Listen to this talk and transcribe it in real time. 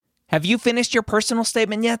Have you finished your personal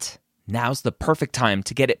statement yet? Now's the perfect time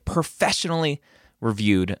to get it professionally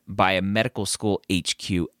reviewed by a medical school HQ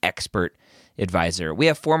expert advisor. We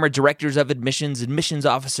have former directors of admissions, admissions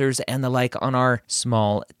officers, and the like on our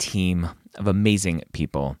small team of amazing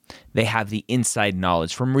people. They have the inside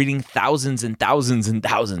knowledge from reading thousands and thousands and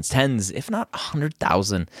thousands, tens, if not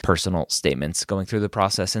 100,000 personal statements, going through the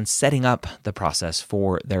process and setting up the process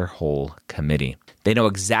for their whole committee. They know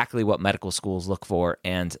exactly what medical schools look for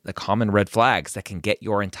and the common red flags that can get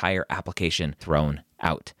your entire application thrown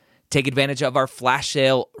out. Take advantage of our flash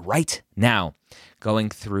sale right now, going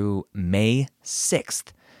through May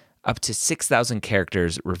 6th, up to 6,000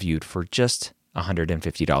 characters reviewed for just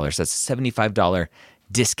 $150. That's a $75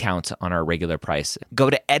 discount on our regular price. Go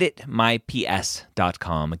to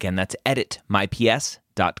editmyps.com. Again, that's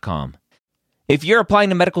editmyps.com. If you're applying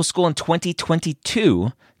to medical school in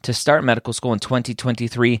 2022 to start medical school in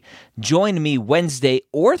 2023, join me Wednesday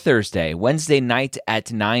or Thursday, Wednesday night at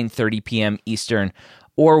 9:30 p.m. Eastern,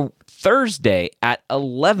 or Thursday at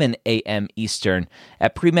 11 a.m. Eastern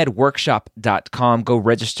at premedworkshop.com. Go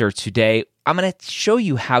register today. I'm going to show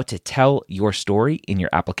you how to tell your story in your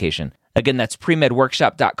application. Again, that's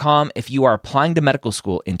premedworkshop.com. If you are applying to medical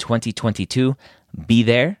school in 2022, be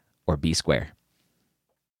there or be square.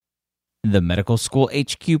 The Medical School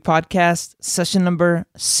HQ Podcast, session number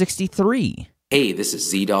 63. Hey, this is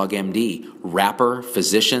Z-Dog MD, rapper,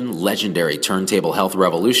 physician, legendary turntable health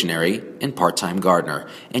revolutionary, and part-time gardener.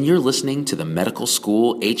 And you're listening to the Medical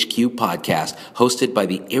School HQ Podcast, hosted by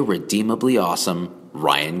the irredeemably awesome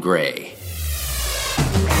Ryan Gray.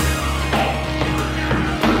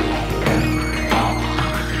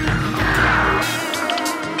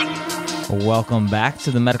 Welcome back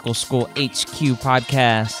to the Medical School HQ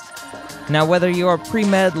Podcast. Now, whether you're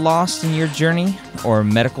pre-med lost in your journey or a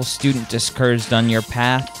medical student discouraged on your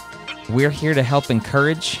path, we're here to help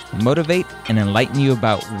encourage, motivate, and enlighten you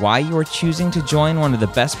about why you are choosing to join one of the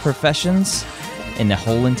best professions in the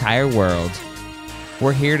whole entire world.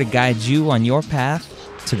 We're here to guide you on your path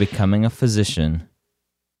to becoming a physician.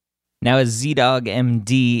 Now, as Z-Dog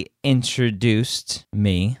MD introduced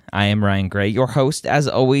me, I am Ryan Gray, your host, as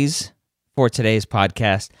always, for today's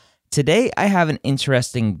podcast. Today, I have an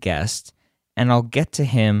interesting guest, and I'll get to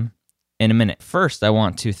him in a minute. First, I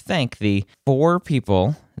want to thank the 4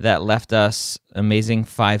 people that left us amazing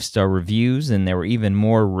 5-star reviews, and there were even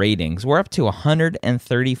more ratings. We're up to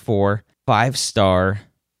 134 5-star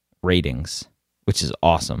ratings, which is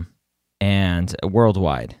awesome, and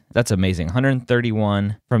worldwide. That's amazing.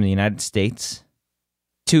 131 from the United States,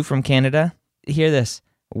 2 from Canada. Hear this,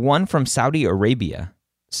 1 from Saudi Arabia.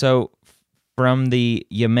 So, from the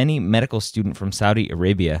Yemeni medical student from Saudi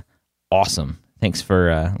Arabia. Awesome. Thanks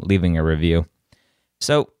for leaving a review.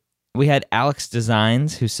 So we had Alex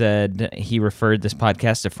Designs, who said he referred this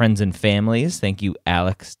podcast to friends and families. Thank you,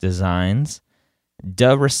 Alex Designs.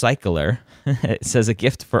 Da Recycler says a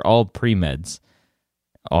gift for all pre-meds.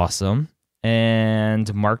 Awesome.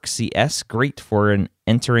 And Mark CS, great for an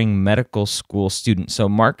entering medical school student. So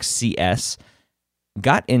Mark CS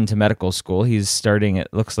got into medical school. He's starting, it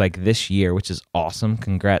looks like, this year, which is awesome.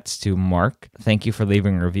 Congrats to Mark. Thank you for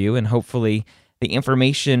leaving a review. And hopefully the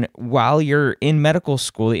information while you're in medical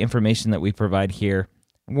school, the information that we provide here,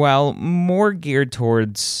 while more geared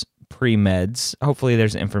towards pre-meds, hopefully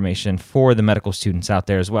there's information for the medical students out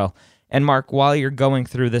there as well. And Mark, while you're going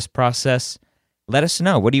through this process, let us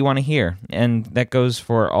know. What do you want to hear? And that goes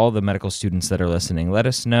for all the medical students that are listening. Let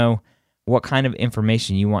us know what kind of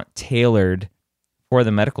information you want tailored for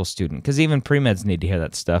the medical student, because even pre-meds need to hear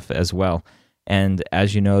that stuff as well. And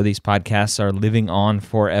as you know, these podcasts are living on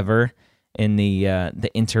forever in the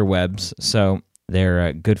interwebs, so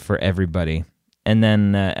they're good for everybody. And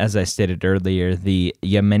then, as I stated earlier, the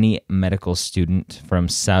Yemeni medical student from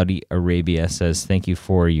Saudi Arabia says, thank you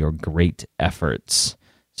for your great efforts.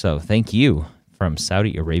 So thank you from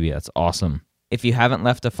Saudi Arabia. That's awesome. If you haven't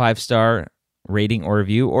left a 5-star rating or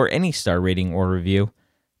review, or any star rating or review,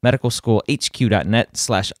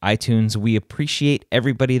 medicalschoolhq.net/iTunes. We appreciate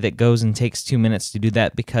everybody that goes and takes 2 minutes to do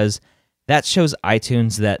that, because that shows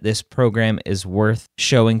iTunes that this program is worth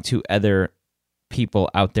showing to other people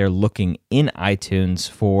out there looking in iTunes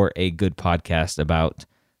for a good podcast about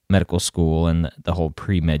medical school and the whole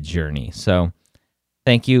pre-med journey. So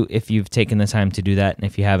thank you if you've taken the time to do that, and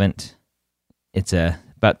if you haven't, it's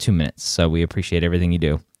about 2 minutes, so we appreciate everything you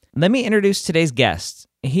do. Let me introduce today's guest.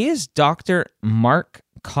 He is Dr. Mark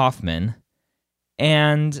Kaufman,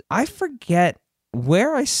 and I forget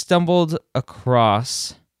where I stumbled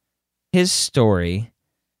across his story,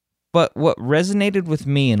 but what resonated with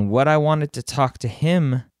me and what I wanted to talk to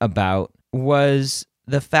him about was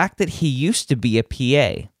the fact that he used to be a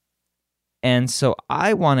PA. And so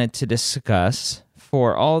I wanted to discuss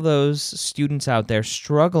for all those students out there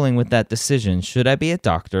struggling with that decision, should I be a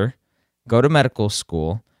doctor, go to medical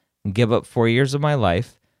school, give up 4 years of my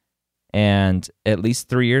life, and at least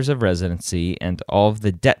 3 years of residency and all of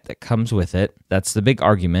the debt that comes with it? That's the big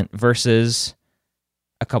argument, versus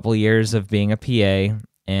a couple of years of being a PA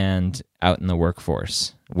and out in the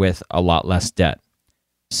workforce with a lot less debt.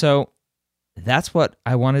 So that's what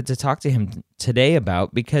I wanted to talk to him today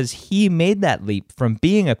about, because he made that leap from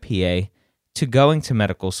being a PA to going to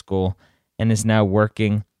medical school and is now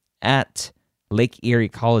working at Lake Erie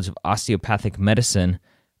College of Osteopathic Medicine,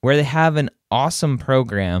 where they have an awesome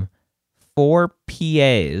program for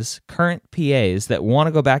PAs, current PAs that want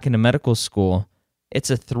to go back into medical school. It's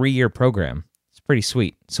a 3-year program. It's pretty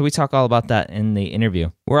sweet. So we talk all about that in the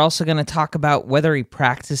interview. We're also going to talk about whether he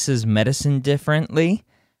practices medicine differently,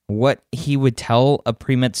 what he would tell a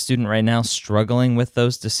pre-med student right now struggling with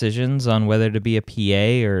those decisions on whether to be a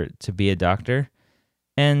PA or to be a doctor,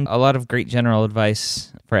 and a lot of great general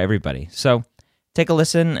advice for everybody. So take a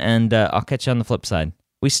listen, and I'll catch you on the flip side.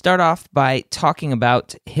 We start off by talking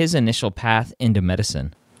about his initial path into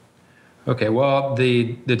medicine. Okay, well,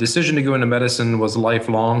 the decision to go into medicine was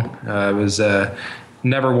lifelong. I was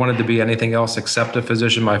never wanted to be anything else except a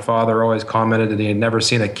physician. My father always commented that he had never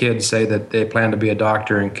seen a kid say that they planned to be a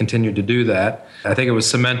doctor and continued to do that. I think it was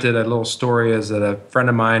cemented. A little story is that a friend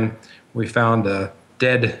of mine, we found a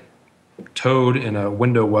dead toad in a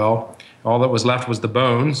window well. All that was left was the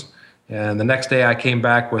bones. And the next day I came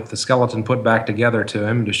back with the skeleton put back together to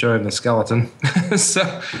him to show him the skeleton. So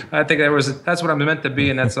I think that's what I'm meant to be,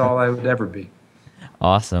 and that's all I would ever be.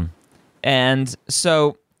 Awesome. And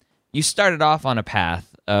so you started off on a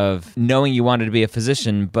path of knowing you wanted to be a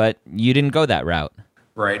physician, but you didn't go that route.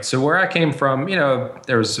 Right. So where I came from,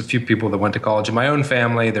 there was a few people that went to college. In my own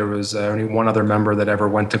family, there was only one other member that ever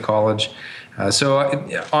went to college.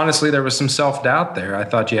 Honestly, there was some self-doubt there. I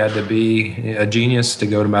thought you had to be a genius to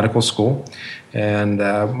go to medical school. And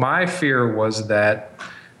my fear was that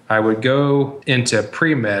I would go into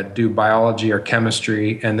pre-med, do biology or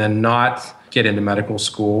chemistry, and then not get into medical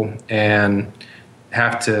school and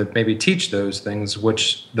have to maybe teach those things,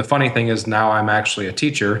 which the funny thing is now I'm actually a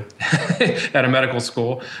teacher at a medical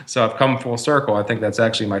school. So I've come full circle. I think that's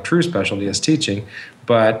actually my true specialty is teaching,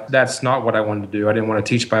 but that's not what I wanted to do. I didn't want to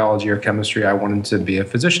teach biology or chemistry. I wanted to be a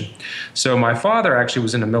physician. So my father actually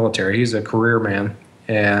was in the military. He's a career man,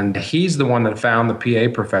 and he's the one that found the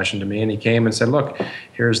PA profession to me. And he came and said, look,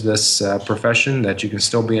 here's this profession that you can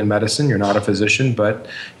still be in medicine. You're not a physician, but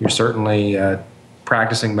you're certainly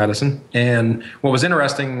practicing medicine. And what was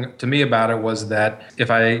interesting to me about it was that if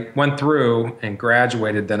I went through and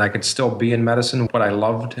graduated, then I could still be in medicine, what I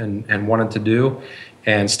loved and wanted to do,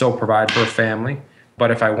 and still provide for a family. But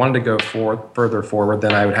if I wanted to go further forward,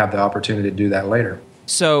 then I would have the opportunity to do that later.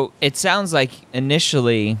 So it sounds like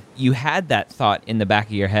initially you had that thought in the back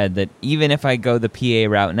of your head that even if I go the PA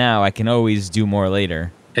route now, I can always do more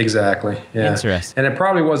later. Exactly. Yeah. Interesting. And it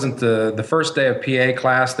probably wasn't the first day of PA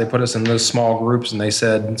class. They put us in those small groups and they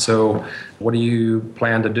said, so what do you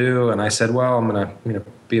plan to do? And I said, well, I'm going to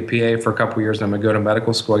be a PA for a couple of years and I'm going to go to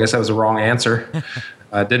medical school. I guess that was the wrong answer.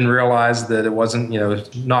 I didn't realize that it wasn't,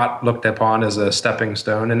 not looked upon as a stepping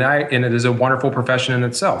stone. And it is a wonderful profession in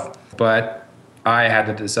itself. But I had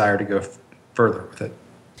the desire to go further with it.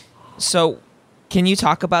 So can you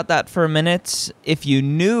talk about that for a minute? If you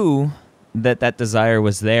knew that desire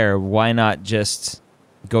was there, why not just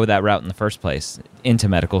go that route in the first place into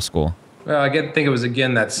medical school? Well, I think it was,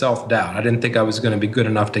 again, that self-doubt. I didn't think I was going to be good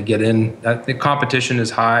enough to get in. The competition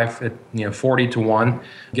is high, 40-1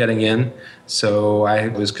 getting in. So I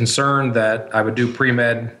was concerned that I would do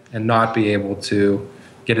pre-med and not be able to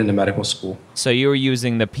get into medical school. So you were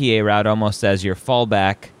using the PA route almost as your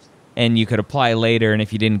fallback, and you could apply later, and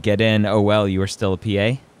if you didn't get in, oh well, you were still a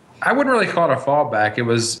PA? I wouldn't really call it a fallback. It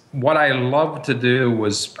was what I loved to do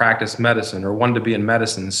was practice medicine or wanted to be in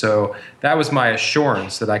medicine. So that was my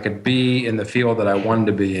assurance that I could be in the field that I wanted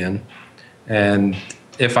to be in. And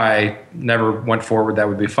if I never went forward, that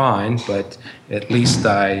would be fine. But at least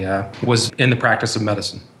I was in the practice of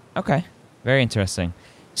medicine. Okay. Very interesting.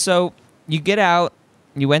 So you get out,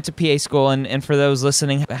 you went to PA school, and for those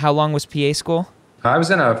listening, how long was PA school? I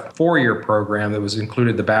was in a 4-year program that was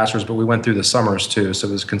included the bachelor's, but we went through the summers too, so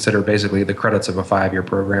it was considered basically the credits of a 5-year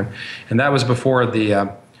program. And that was before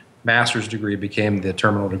the master's degree became the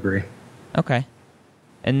terminal degree. Okay.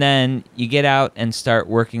 And then you get out and start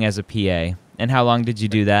working as a PA. And how long did you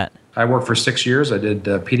do that? I worked for 6 years. I did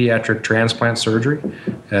pediatric transplant surgery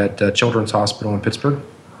at Children's Hospital in Pittsburgh.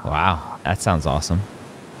 Wow, that sounds awesome.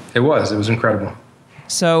 It was incredible.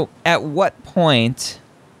 So at what point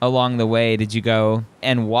along the way did you go,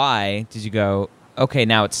 and why did you go, okay,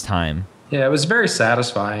 now it's time? Yeah, it was very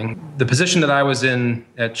satisfying. The position that I was in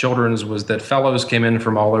at Children's was that fellows came in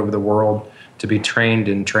from all over the world to be trained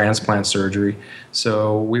in transplant surgery.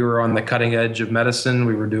 So we were on the cutting edge of medicine.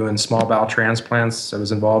 We were doing small bowel transplants. I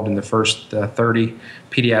was involved in the first 30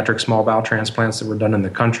 pediatric small bowel transplants that were done in the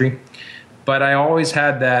country. But I always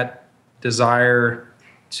had that desire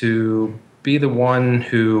to be the one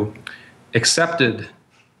who accepted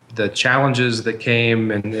the challenges that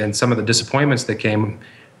came and some of the disappointments that came,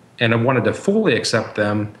 and I wanted to fully accept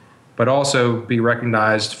them, but also be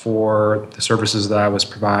recognized for the services that I was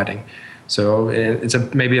providing. So it's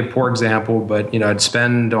maybe a poor example, but I'd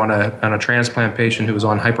spend on a transplant patient who was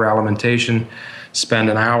on hyperalimentation, spend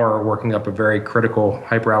an hour working up a very critical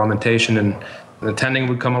hyperalimentation, and an attending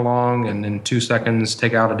would come along and in 2 seconds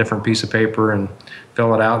take out a different piece of paper and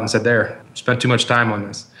fill it out and said, "There, spent too much time on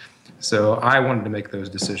this." So I wanted to make those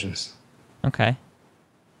decisions. Okay.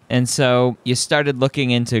 And so you started looking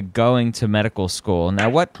into going to medical school. Now,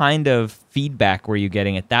 what kind of feedback were you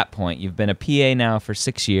getting at that point? You've been a PA now for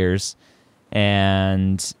 6 years,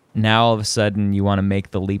 and now all of a sudden you want to make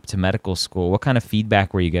the leap to medical school. What kind of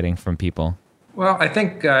feedback were you getting from people? Well, I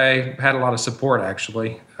think I had a lot of support,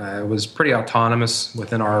 actually. I was pretty autonomous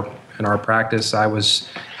within our practice. I was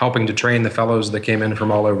helping to train the fellows that came in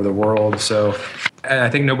from all over the world. So I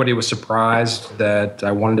think nobody was surprised that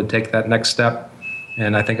I wanted to take that next step.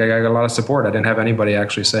 And I think I got a lot of support. I didn't have anybody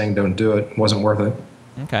actually saying, "Don't do it. It wasn't worth it."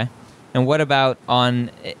 Okay. And what about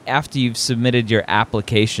after you've submitted your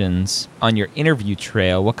applications on your interview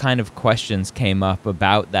trail, what kind of questions came up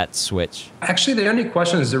about that switch? Actually, the only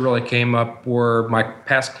questions that really came up were my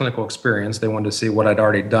past clinical experience. They wanted to see what I'd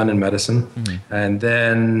already done in medicine. Mm-hmm. And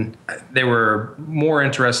then they were more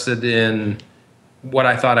interested in what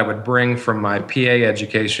I thought I would bring from my PA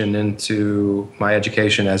education into my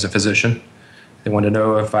education as a physician. They wanted to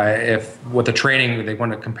know if with the training, they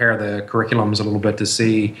wanted to compare the curriculums a little bit to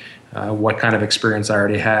see what kind of experience I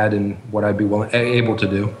already had and what I'd be able to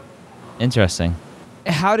do. Interesting.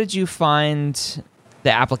 How did you find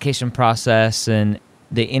the application process and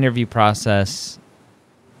the interview process?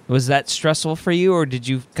 Was that stressful for you, or did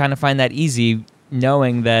you kind of find that easy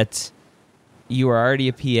knowing that you were already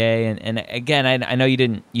a PA? And again, I know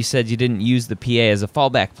you said you didn't use the PA as a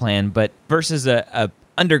fallback plan, but versus a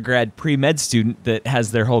undergrad pre-med student that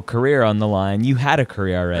has their whole career on the line, you had a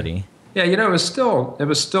career already. Yeah, it was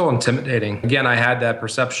still intimidating. Again, I had that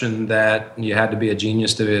perception that you had to be a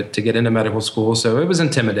genius to get into medical school, so it was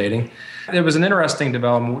intimidating. It was an interesting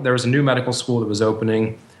development. There was a new medical school that was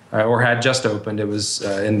opening, or had just opened. It was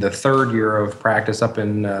in the third year of practice up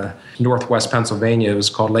in northwest Pennsylvania. It was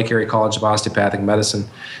called Lake Erie College of Osteopathic Medicine.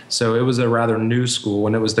 So it was a rather new school,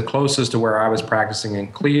 and it was the closest to where I was practicing in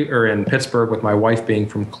Pittsburgh, with my wife being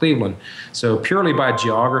from Cleveland. So purely by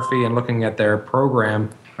geography and looking at their program,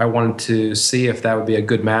 I wanted to see if that would be a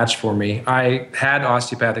good match for me. I had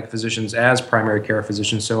osteopathic physicians as primary care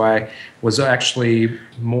physicians, so I was actually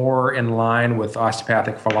more in line with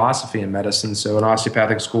osteopathic philosophy in medicine. So an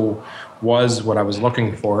osteopathic school was what I was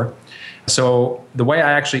looking for. So the way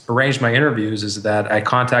I actually arranged my interviews is that I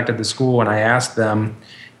contacted the school and I asked them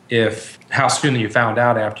how soon you found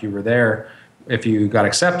out after you were there, if you got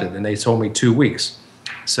accepted, and they told me 2 weeks.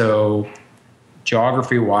 So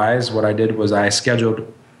geography-wise, what I did was I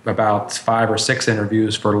scheduled about 5 or 6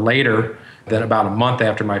 interviews for later. Then about a month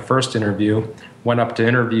after my first interview, went up to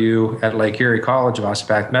interview at Lake Erie College of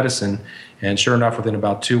Osteopathic Medicine, and sure enough, within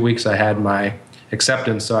about 2 weeks, I had my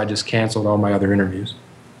acceptance, so I just canceled all my other interviews.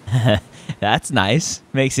 That's nice.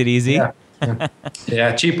 Makes it easy.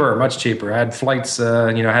 Yeah, cheaper, much cheaper. I had flights,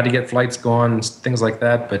 had to get flights going, things like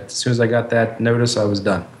that, but as soon as I got that notice, I was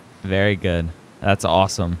done. Very good. That's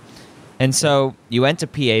awesome. And so you went to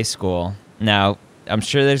PA school. Now, I'm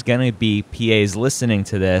sure there's going to be PAs listening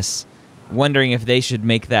to this, wondering if they should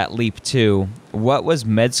make that leap too. What was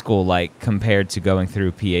med school like compared to going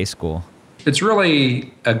through PA school? It's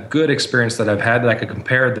really a good experience that I've had that I could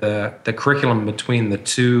compare the curriculum between the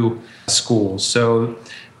two schools. So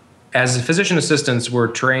as physician assistants, we're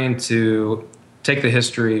trained to take the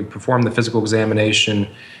history, perform the physical examination,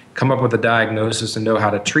 come up with a diagnosis, and know how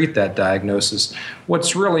to treat that diagnosis.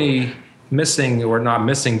 What's really missing, or not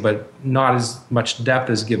missing, but not as much depth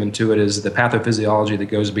is given to it, is the pathophysiology that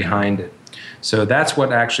goes behind it. So that's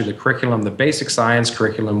what actually the curriculum, the basic science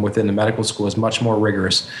curriculum within the medical school, is much more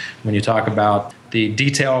rigorous. When you talk about the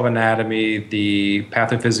detail of anatomy, the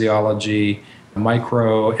pathophysiology,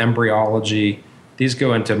 microembryology, these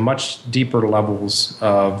go into much deeper levels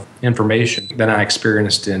of information than I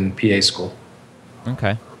experienced in PA school.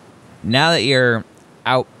 Okay. Now that you're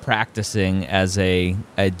out practicing as a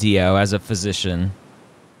DO, as a physician.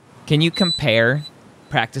 Can you compare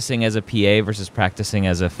practicing as a PA versus practicing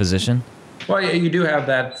as a physician? Well, you do have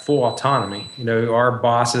that full autonomy. Our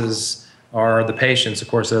bosses are the patients. Of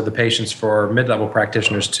course, they're the patients for mid-level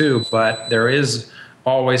practitioners too, but there is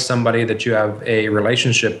always somebody that you have a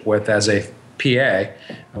relationship with as a PA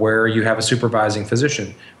where you have a supervising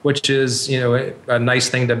physician, which is, a nice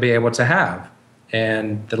thing to be able to have.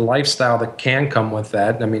 And the lifestyle that can come with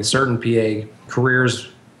that, I mean, certain PA careers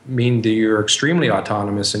mean that you're extremely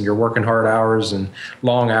autonomous and you're working hard hours and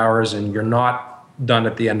long hours and you're not done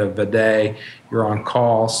at the end of the day. You're on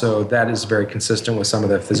call. So that is very consistent with some of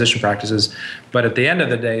the physician practices. But at the end of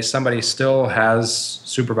the day, somebody still has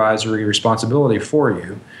supervisory responsibility for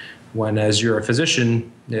you. When as you're a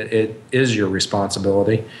physician, it is your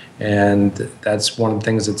responsibility. And that's one of the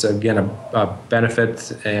things that's, again, a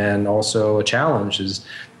benefit and also a challenge is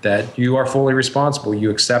that you are fully responsible. You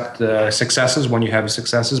accept successes when you have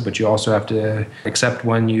successes, but you also have to accept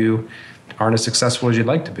when you aren't as successful as you'd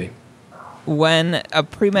like to be. When a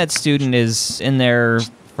pre-med student is in their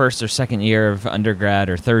first or second year of undergrad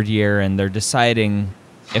or third year and they're deciding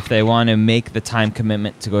if they want to make the time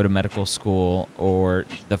commitment to go to medical school or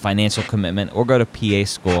the financial commitment or go to PA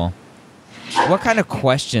school, what kind of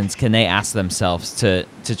questions can they ask themselves to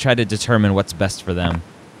try to determine what's best for them?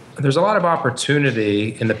 There's a lot of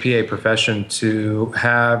opportunity in the PA profession to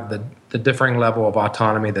have the differing level of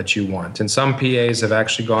autonomy that you want. And some PAs have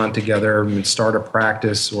actually gone together and start a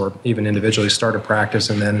practice or even individually start a practice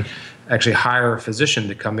and then actually hire a physician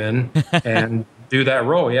to come in and do that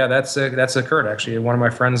role. Yeah, that's occurred. Actually, one of my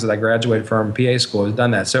friends that I graduated from PA school has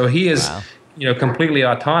done that. So he is, wow, completely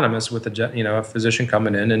autonomous with a physician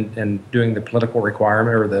coming in and doing the political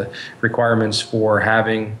requirement or the requirements for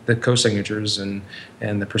having the co-signatures and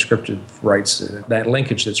the prescriptive rights, that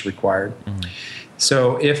linkage that's required. Mm-hmm.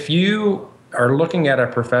 So if you are looking at a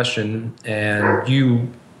profession and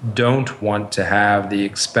you don't want to have the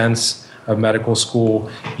expense of medical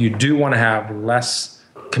school, you do want to have less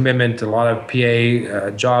commitment. A lot of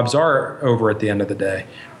PA jobs are over at the end of the day,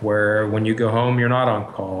 where when you go home, you're not on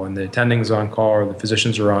call, and the attending's on call, or the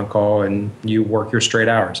physicians are on call, and you work your straight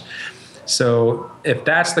hours. So if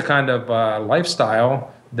that's the kind of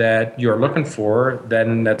lifestyle that you're looking for,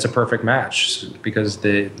 then that's a perfect match, because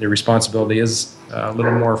the responsibility is a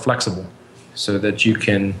little more flexible, so that you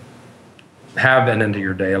can have an end of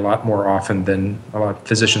your day a lot more often than a lot of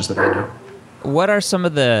physicians that I know. What are some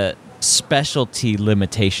of the specialty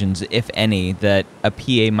limitations, if any, that a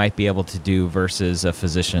PA might be able to do versus a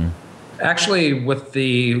physician? Actually, with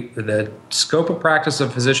the scope of practice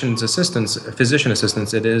of physician assistants,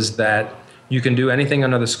 it is that you can do anything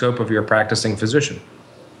under the scope of your practicing physician.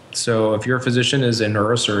 So if your physician is a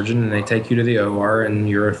neurosurgeon and they take you to the OR and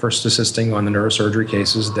you're first assisting on the neurosurgery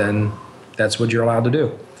cases, then that's what you're allowed to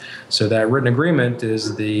do. So that written agreement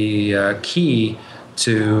is the key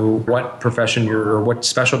to what profession or what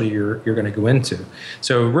specialty you're going to go into.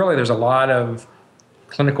 So really, there's a lot of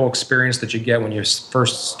clinical experience that you get when you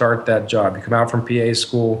first start that job. You come out from PA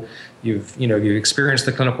school, you've experienced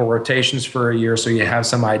the clinical rotations for a year, so you have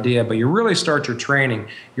some idea, but you really start your training.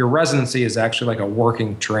 Your residency is actually like a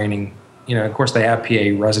working training. Of course, they have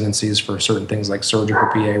PA residencies for certain things like surgical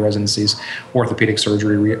PA residencies, orthopedic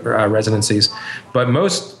surgery residencies, but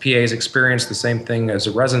most PAs experience the same thing as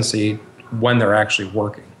a residency when they're actually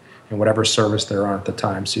working in whatever service they're on at the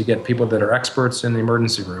time. So you get people that are experts in the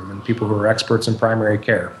emergency room and people who are experts in primary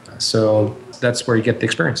care. So that's where you get the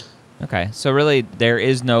experience. Okay. So really, there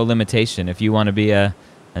is no limitation. If you want to be a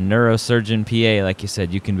neurosurgeon PA, like you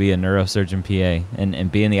said, you can be a neurosurgeon PA and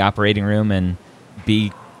be in the operating room and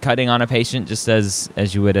be cutting on a patient just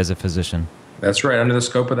as you would as a physician. That's right, under the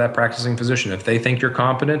scope of that practicing physician. If they think you're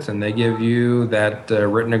competent and they give you that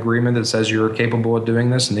written agreement that says you're capable of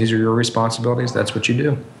doing this and these are your responsibilities, that's what you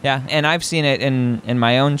do. Yeah, and I've seen it in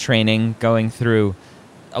my own training, going through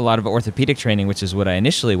a lot of orthopedic training, which is what I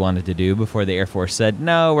initially wanted to do before the Air Force said,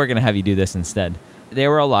 no, we're going to have you do this instead.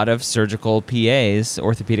 There were a lot of surgical PAs,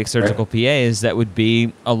 orthopedic surgical PAs, that would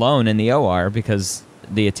be alone in the OR because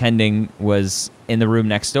the attending was in the room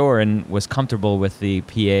next door and was comfortable with the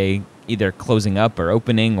PA either closing up or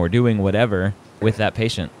opening or doing whatever with that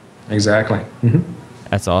patient. Exactly. Mm-hmm.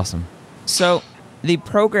 That's awesome. So the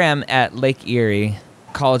program at Lake Erie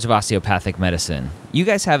College of Osteopathic Medicine, you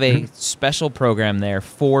guys have a special program there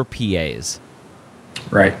for PAs.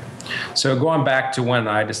 Right. So going back to when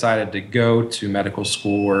I decided to go to medical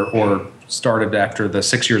school or started after the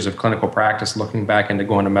 6 years of clinical practice, looking back into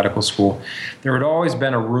going to medical school, there had always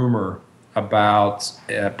been a rumor about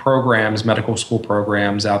programs, medical school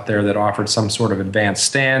programs out there that offered some sort of advanced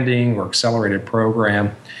standing or accelerated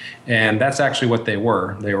program. And that's actually what they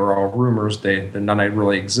were. They were all rumors. None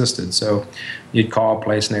really existed. So you'd call a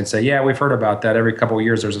place and they'd say, yeah, we've heard about that. Every couple of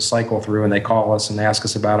years there's a cycle through, and they call us and ask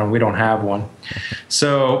us about them. We don't have one.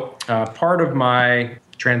 So part of my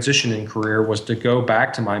transitioning career was to go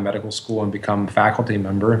back to my medical school and become a faculty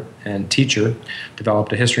member and teacher,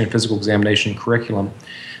 developed a history and physical examination curriculum.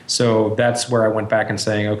 So that's where I went back and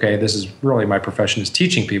saying, okay, this is really my profession, is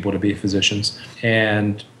teaching people to be physicians.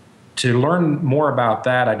 And to learn more about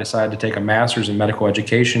that, I decided to take a master's in medical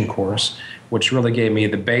education course, which really gave me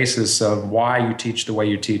the basis of why you teach the way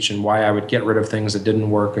you teach and why I would get rid of things that didn't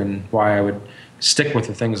work and why I would stick with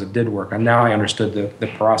the things that did work. And now I understood the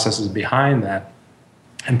processes behind that.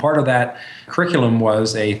 And part of that curriculum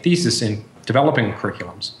was a thesis in developing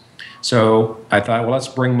curriculums. So I thought, well, let's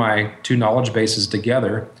bring my two knowledge bases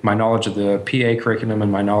together, my knowledge of the PA curriculum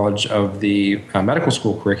and my knowledge of the medical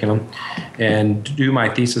school curriculum, and do my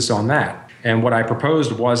thesis on that. And what I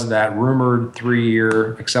proposed was that rumored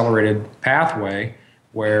 3-year accelerated pathway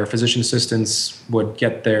where physician assistants would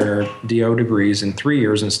get their DO degrees in 3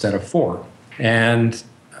 years instead of 4. And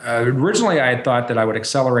originally I had thought that I would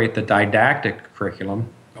accelerate the didactic curriculum.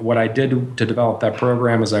 What I did to develop that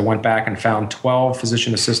program is I went back and found 12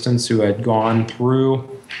 physician assistants who had gone through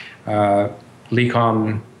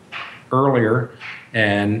LECOM earlier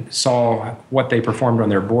and saw what they performed on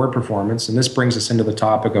their board performance. And this brings us into the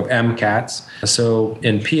topic of MCATs. So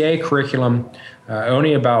in PA curriculum,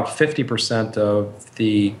 only about 50% of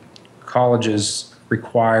the colleges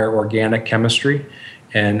require organic chemistry,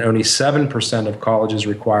 and only 7% of colleges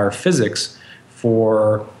require physics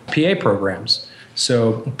for PA programs.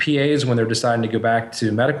 So PAs, when they're deciding to go back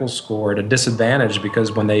to medical school, are at a disadvantage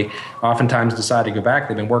because when they oftentimes decide to go back,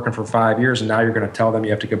 they've been working for 5 years, and now you're going to tell them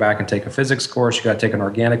you have to go back and take a physics course, you got to take an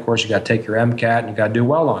organic course, you got to take your MCAT, and you got to do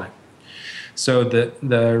well on it. So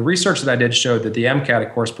the research that I did showed that the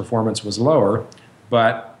MCAT course performance was lower,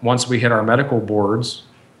 but once we hit our medical boards,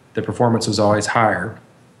 the performance was always higher,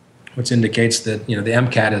 which indicates that the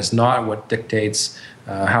MCAT is not what dictates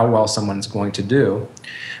how well someone's going to do.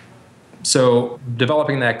 So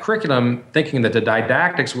developing that curriculum, thinking that the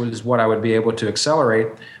didactics was what I would be able to accelerate,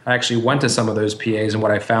 I actually went to some of those PAs, and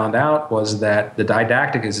what I found out was that the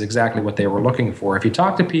didactic is exactly what they were looking for. If you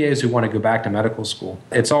talk to PAs who want to go back to medical school,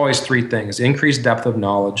 it's always 3 things: increased depth of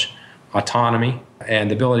knowledge, autonomy,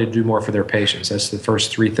 and the ability to do more for their patients. That's the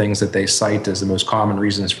first 3 things that they cite as the most common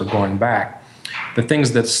reasons for going back. The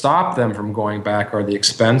things that stop them from going back are the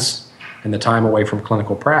expense and the time away from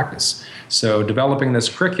clinical practice. So developing this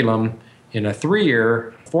curriculum in a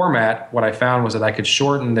 3-year format, what I found was that I could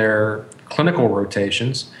shorten their clinical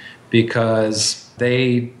rotations because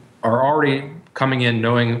they are already coming in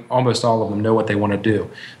knowing, almost all of them know what they want to do.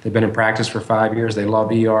 They've been in practice for 5 years. They love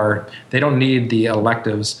ER. They don't need the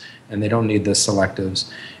electives and they don't need the selectives.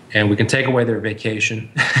 And we can take away their vacation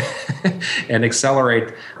and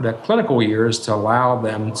accelerate the clinical years to allow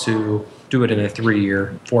them to do it in a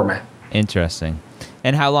 3-year format. Interesting.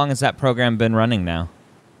 And how long has that program been running now?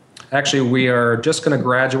 Actually, we are just going to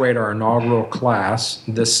graduate our inaugural class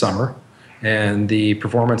this summer, and the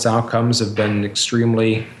performance outcomes have been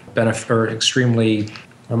extremely,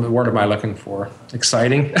 what word am I looking for?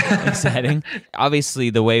 Exciting. Exciting.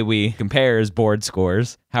 Obviously, the way we compare is board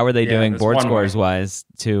scores. How are they doing board scores wise?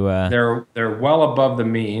 They're well above the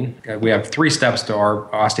mean. We have 3 steps to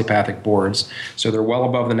our osteopathic boards, so they're well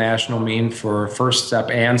above the national mean for first step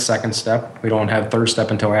and second step. We don't have third step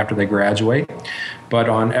until after they graduate. But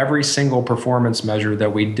on every single performance measure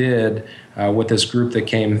that we did with this group that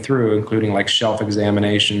came through, including like shelf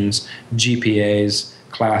examinations, GPAs,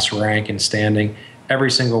 class rank, and standing, every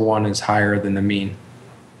single one is higher than the mean.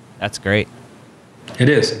 That's great. It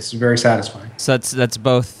is. It's very satisfying. So that's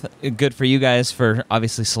both good for you guys for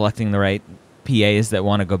obviously selecting the right PAs that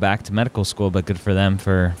want to go back to medical school, but good for them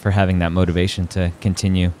for having that motivation to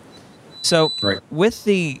continue. So with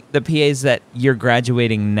the PAs that you're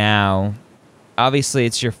graduating now, obviously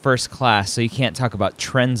it's your first class, so you can't talk about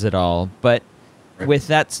trends at all. But with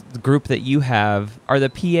that group that you have, are the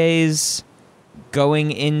PAs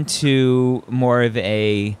going into more of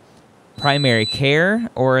a primary care,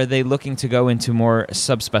 or are they looking to go into more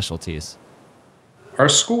subspecialties? Our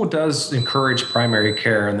school does encourage primary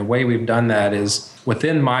care, and the way we've done that is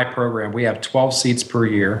within my program, we have 12 seats per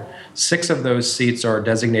year. 6 of those seats are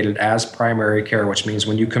designated as primary care, which means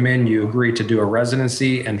when you come in, you agree to do a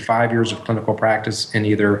residency and 5 years of clinical practice in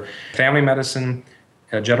either family medicine,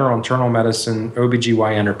 general internal medicine,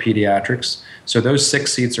 OBGYN, or pediatrics. So those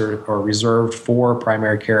 6 seats are reserved for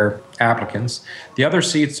primary care applicants. The other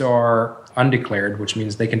seats are undeclared, which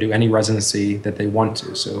means they can do any residency that they want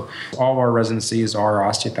to. So all of our residencies are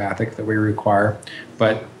osteopathic that we require,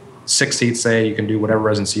 but 6 seats say you can do whatever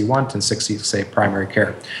residency you want, and 6 seats say primary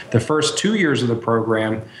care. The first 2 years of the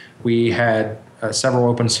program, we had several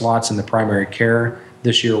open slots in the primary care.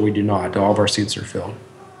 This year we do not. All of our seats are filled.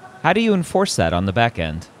 How do you enforce that on the back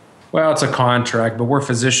end? Well, it's a contract, but we're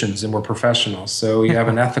physicians and we're professionals. So you have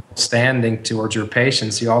an ethical standing towards your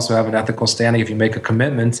patients. You also have an ethical standing if you make a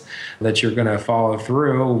commitment that you're going to follow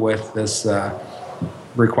through with this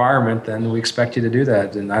requirement, then we expect you to do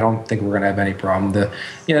that. And I don't think we're going to have any problem.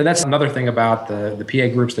 That's another thing about the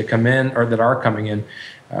PA groups that come in or that are coming in.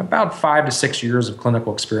 About 5 to 6 years of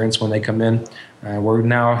clinical experience when they come in. We're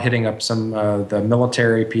now hitting up some the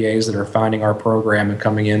military PAs that are finding our program and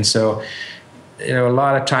coming in. So, a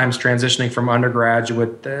lot of times transitioning from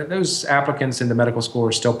undergraduate, those applicants into medical school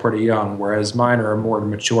are still pretty young, whereas mine are a more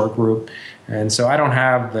mature group. And so I don't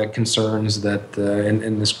have the concerns that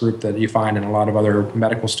in this group that you find in a lot of other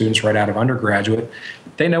medical students right out of undergraduate.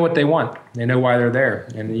 They know what they want. They know why they're there.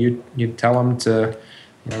 And you tell them to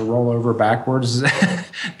roll over backwards,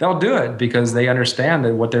 they'll do it because they understand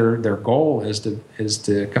that what their goal is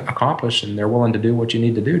to accomplish, and they're willing to do what you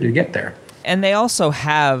need to do to get there. And they also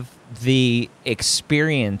have the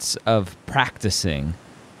experience of practicing,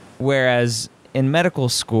 whereas in medical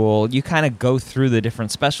school, you kind of go through the different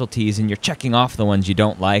specialties and you're checking off the ones you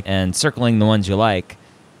don't like and circling the ones you like.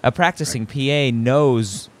 A practicing PA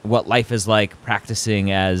knows what life is like practicing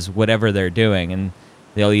as whatever they're doing, and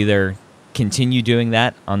they'll either continue doing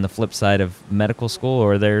that on the flip side of medical school,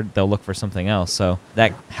 or they'll look for something else. So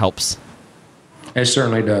that helps. It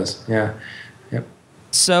certainly does. Yeah. Yep.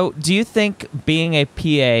 So do you think being a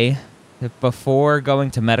PA before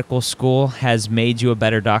going to medical school has made you a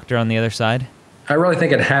better doctor on the other side? I really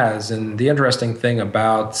think it has. And the interesting thing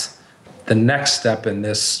about the next step in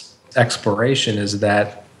this exploration is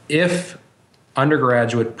that if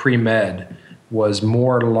undergraduate pre-med was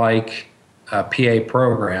more like a PA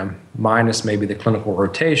program, minus maybe the clinical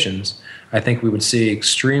rotations, I think we would see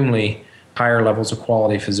extremely higher levels of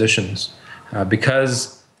quality physicians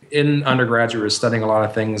because in undergraduate we're studying a lot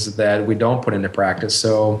of things that we don't put into practice.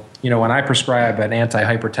 So, when I prescribe an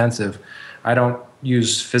antihypertensive, I don't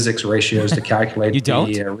use physics ratios to calculate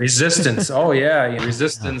the resistance.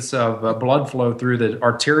 Resistance of blood flow through the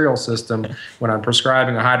arterial system when I'm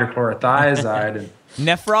prescribing a hydrochlorothiazide. And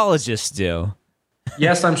nephrologists do.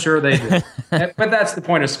 Yes, I'm sure they do. But that's the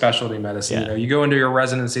point of specialty medicine. Yeah. You go into your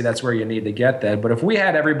residency, that's where you need to get that. But if we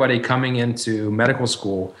had everybody coming into medical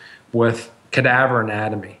school with cadaver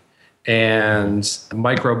anatomy and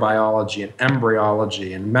microbiology and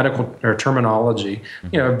embryology and medical or terminology,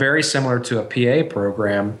 very similar to a PA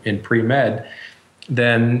program in pre-med,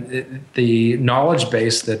 then the knowledge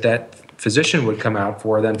base that physician would come out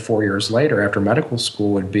for then 4 years later after medical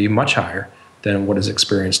school would be much higher than what is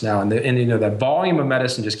experienced now. And that volume of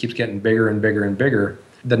medicine just keeps getting bigger and bigger and bigger.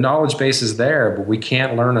 The knowledge base is there, but we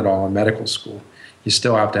can't learn it all in medical school. You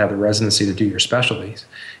still have to have the residency to do your specialties.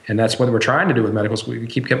 And that's what we're trying to do with medical school. You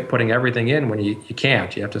keep putting everything in when you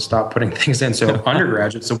can't. You have to stop putting things in. So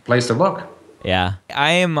undergraduate's a place to look. Yeah.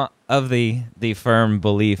 I am of the firm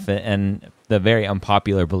belief and the very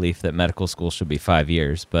unpopular belief that medical school should be 5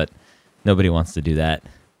 years, but nobody wants to do that.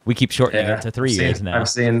 We keep shortening it to 3 years now. I've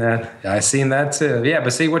seen that. I've seen that too. Yeah,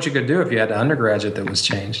 but see what you could do if you had an undergraduate that was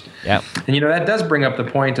changed. Yeah. And that does bring up the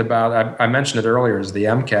point about, I mentioned it earlier, is the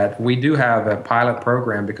MCAT. We do have a pilot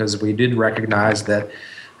program because we did recognize that,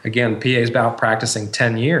 again, PA is about practicing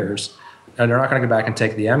 10 years, and they're not going to go back and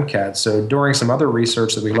take the MCAT. So during some other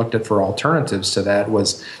research that we looked at for alternatives to that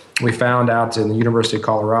was we found out in the University of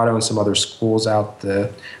Colorado and some other schools out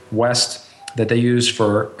the west that they use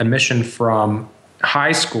for admission from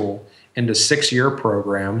high school into 6-year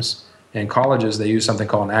programs, and colleges they use something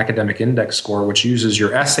called an academic index score, which uses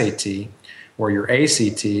your SAT or your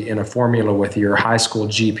ACT in a formula with your high school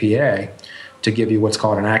GPA to give you what's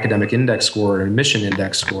called an academic index score or an admission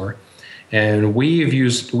index score. And we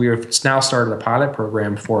have now started a pilot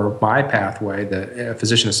program for my pathway, the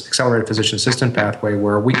accelerated physician assistant pathway,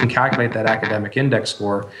 where we can calculate that academic index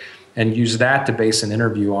score and use that to base an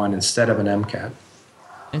interview on instead of an MCAT.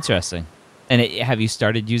 Interesting. And have you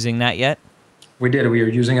started using that yet? We did. We are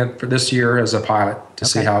using it for this year as a pilot to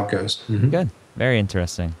see how it goes. Mm-hmm. Good. Very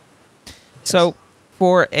interesting. Yes. So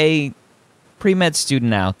for a pre-med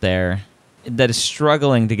student out there that is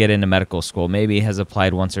struggling to get into medical school, maybe has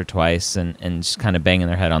applied once or twice and just kind of banging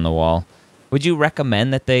their head on the wall, would you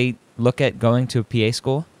recommend that they look at going to a PA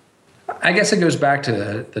school? I guess it goes back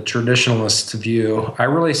to the traditionalist view. I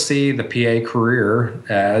really see the PA career,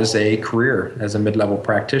 as a mid-level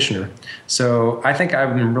practitioner. So I think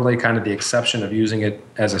I'm really kind of the exception of using it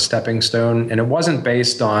as a stepping stone. And it wasn't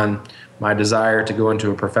based on my desire to go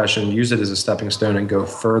into a profession, use it as a stepping stone and go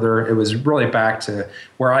further. It was really back to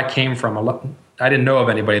where I came from. I didn't know of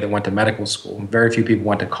anybody that went to medical school. Very few people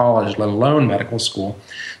went to college, let alone medical school.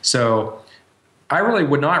 So I really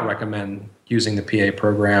would not recommend using the PA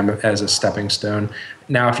program as a stepping stone.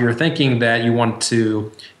 Now, if you're thinking that you want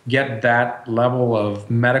to get that level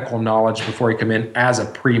of medical knowledge before you come in as a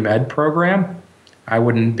pre-med program, I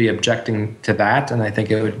wouldn't be objecting to that, and I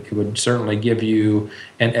think it would certainly give you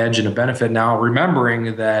an edge and a benefit. Now,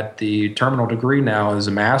 remembering that the terminal degree now is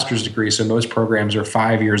a master's degree, so most programs are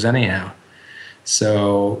 5 years anyhow.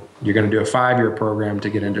 So you're going to do a 5-year program to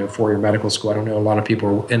get into a 4-year medical school. I don't know a lot of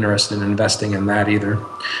people are interested in investing in that either.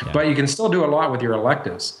 Yeah. But you can still do a lot with your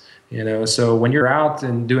electives. So when you're out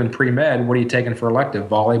and doing pre-med, what are you taking for elective?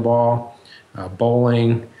 Volleyball,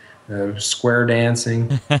 bowling, square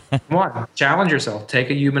dancing. Come on, challenge yourself. Take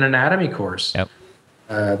a human anatomy course. Yep.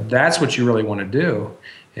 That's what you really want to do.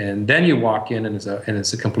 And then you walk in and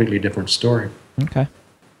it's a completely different story. Okay.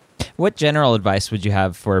 What general advice would you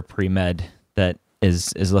have for pre-med that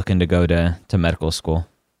is looking to go to medical school?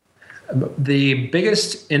 The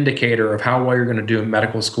biggest indicator of how well you're going to do in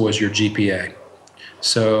medical school is your GPA.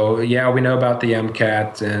 So, yeah, we know about the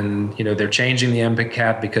MCAT, and they're changing the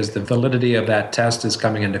MCAT because the validity of that test is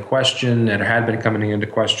coming into question, and it had been coming into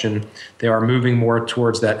question. They are moving more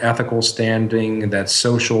towards that ethical standing, that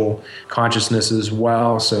social consciousness as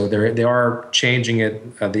well. So they are changing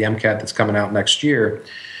it, the MCAT that's coming out next year.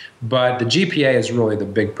 But the GPA is really the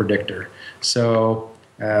big predictor. So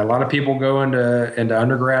a lot of people go into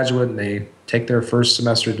undergraduate and they take their first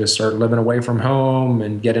semester to start living away from home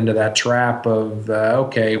and get into that trap of,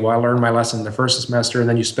 I learned my lesson the first semester, and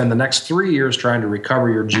then you spend the next 3 years trying to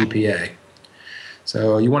recover your GPA.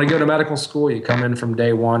 So you want to go to medical school, you come in from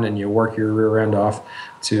day one and you work your rear end off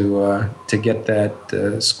to get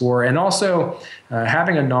that score. And also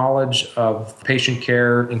having a knowledge of patient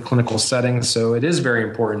care in clinical settings. So it is very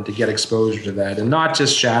important to get exposure to that and not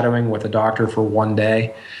just shadowing with a doctor for one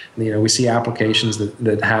day. We see applications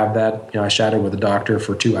that have that. I shadowed with a doctor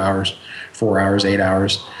for 2 hours, 4 hours, 8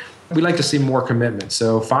 hours. We like to see more commitment.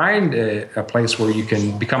 So find a place where you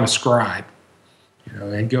can become a scribe.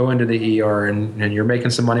 And go into the ER and you're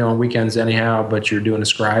making some money on weekends anyhow, but you're doing a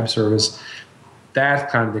scribe service.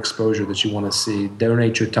 That's kind of the exposure that you want to see.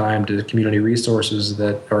 Donate your time to community resources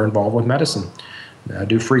that are involved with medicine.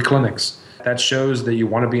 Do free clinics. That shows that you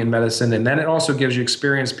want to be in medicine, and then it also gives you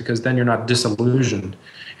experience because then you're not disillusioned.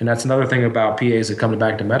 And that's another thing about PAs that come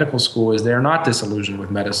back to medical school is they're not disillusioned with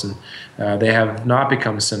medicine. They have not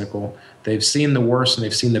become cynical. They've seen the worst and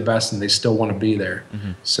they've seen the best, and they still want to be there.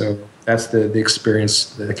 Mm-hmm. So that's the experience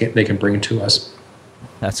that they can bring to us.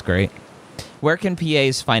 That's great. Where can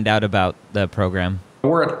PAs find out about the program?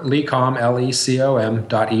 We're at lecom,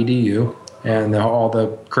 lecom.edu, and all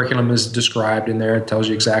the curriculum is described in there. It tells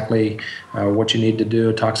you exactly what you need to do.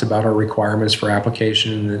 It talks about our requirements for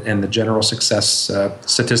application and the general success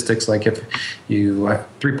statistics. Like if you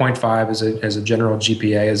 3.5 as a general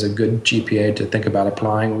GPA is a good GPA to think about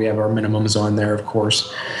applying. We have our minimums on there, of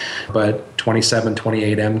course, but 27,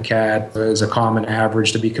 28 MCAT is a common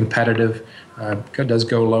average to be competitive. It does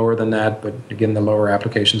go lower than that, but again, the lower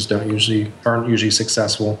applications aren't usually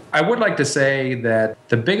successful. I would like to say that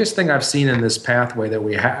the biggest thing I've seen in this pathway that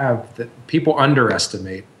we have that people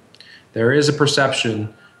underestimate, there is a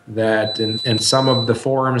perception that in some of the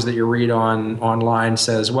forums that you read online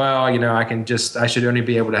says, well, I should only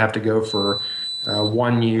be able to have to go for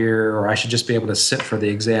 1 year, or I should just be able to sit for the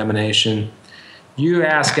examination. You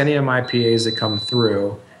ask any of my PAs that come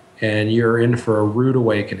through, and you're in for a rude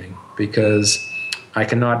awakening, because I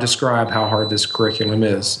cannot describe how hard this curriculum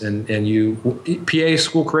is. And PA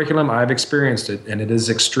school curriculum, I've experienced it, and it is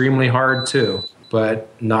extremely hard too, but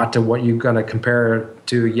not to what you're going to compare it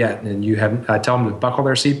to yet. And I tell them to buckle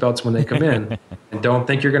their seatbelts when they come in, and don't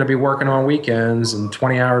think you're going to be working on weekends and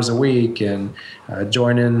 20 hours a week and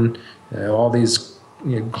joining all these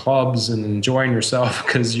clubs and enjoying yourself,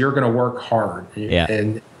 because you're going to work hard. Yeah.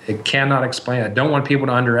 And it cannot explain. I don't want people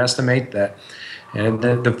to underestimate that. And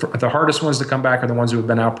the hardest ones to come back are the ones who have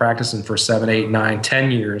been out practicing for 7, 8, 9,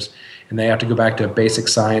 10 years, and they have to go back to a basic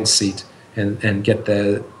science seat and get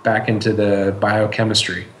back into the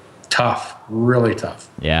biochemistry. Tough, really tough.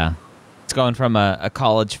 Yeah. It's going from a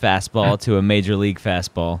college fastball to a major league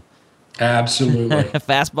fastball. Absolutely. A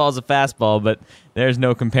fastball is a fastball, but there's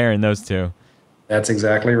no comparing those two. That's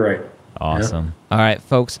exactly right. Awesome. All right,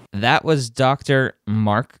 folks, that was Dr.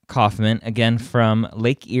 Mark Kaufman, again from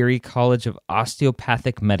Lake Erie College of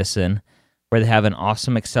Osteopathic Medicine, where they have an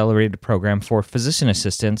awesome accelerated program for physician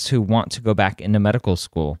assistants who want to go back into medical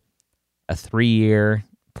school. A 3-year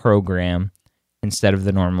program instead of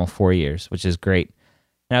the normal 4 years, which is great.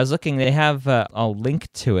 And I was looking, they have, I'll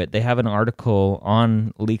link to it, they have an article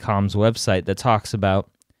on LECOM's website that talks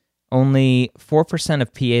about only 4%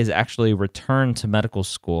 of PAs actually return to medical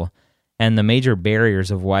school, and the major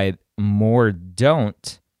barriers of why more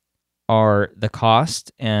don't are the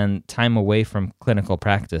cost and time away from clinical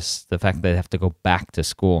practice, the fact that they have to go back to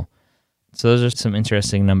school. So those are some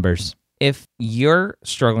interesting numbers. If you're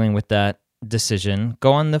struggling with that decision,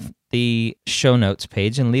 go on the show notes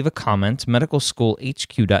page and leave a comment,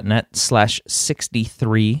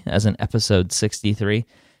 medicalschoolhq.net/63, as in episode 63,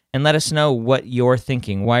 and let us know what you're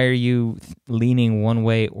thinking. Why are you leaning one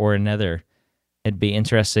way or another? It'd be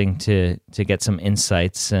interesting to get some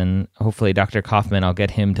insights, and hopefully Dr. Kaufman, I'll get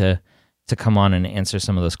him to come on and answer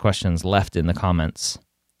some of those questions left in the comments.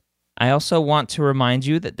 I also want to remind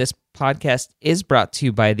you that this podcast is brought to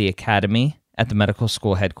you by the Academy at the medical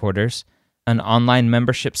school headquarters, an online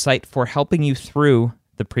membership site for helping you through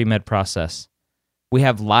the pre-med process. We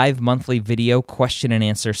have live monthly video question and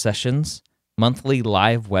answer sessions, monthly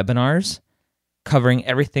live webinars, covering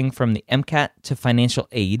everything from the MCAT to financial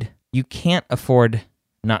aid. You can't afford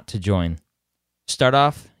not to join. Start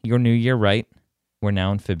off your new year right, we're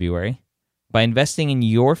now in February, by investing in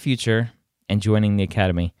your future and joining the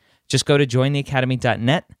Academy. Just go to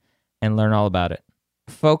jointheacademy.net and learn all about it.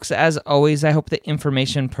 Folks, as always, I hope the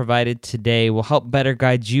information provided today will help better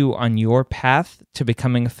guide you on your path to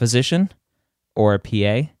becoming a physician or a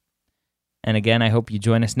PA. And again, I hope you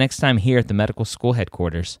join us next time here at the medical school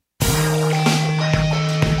headquarters.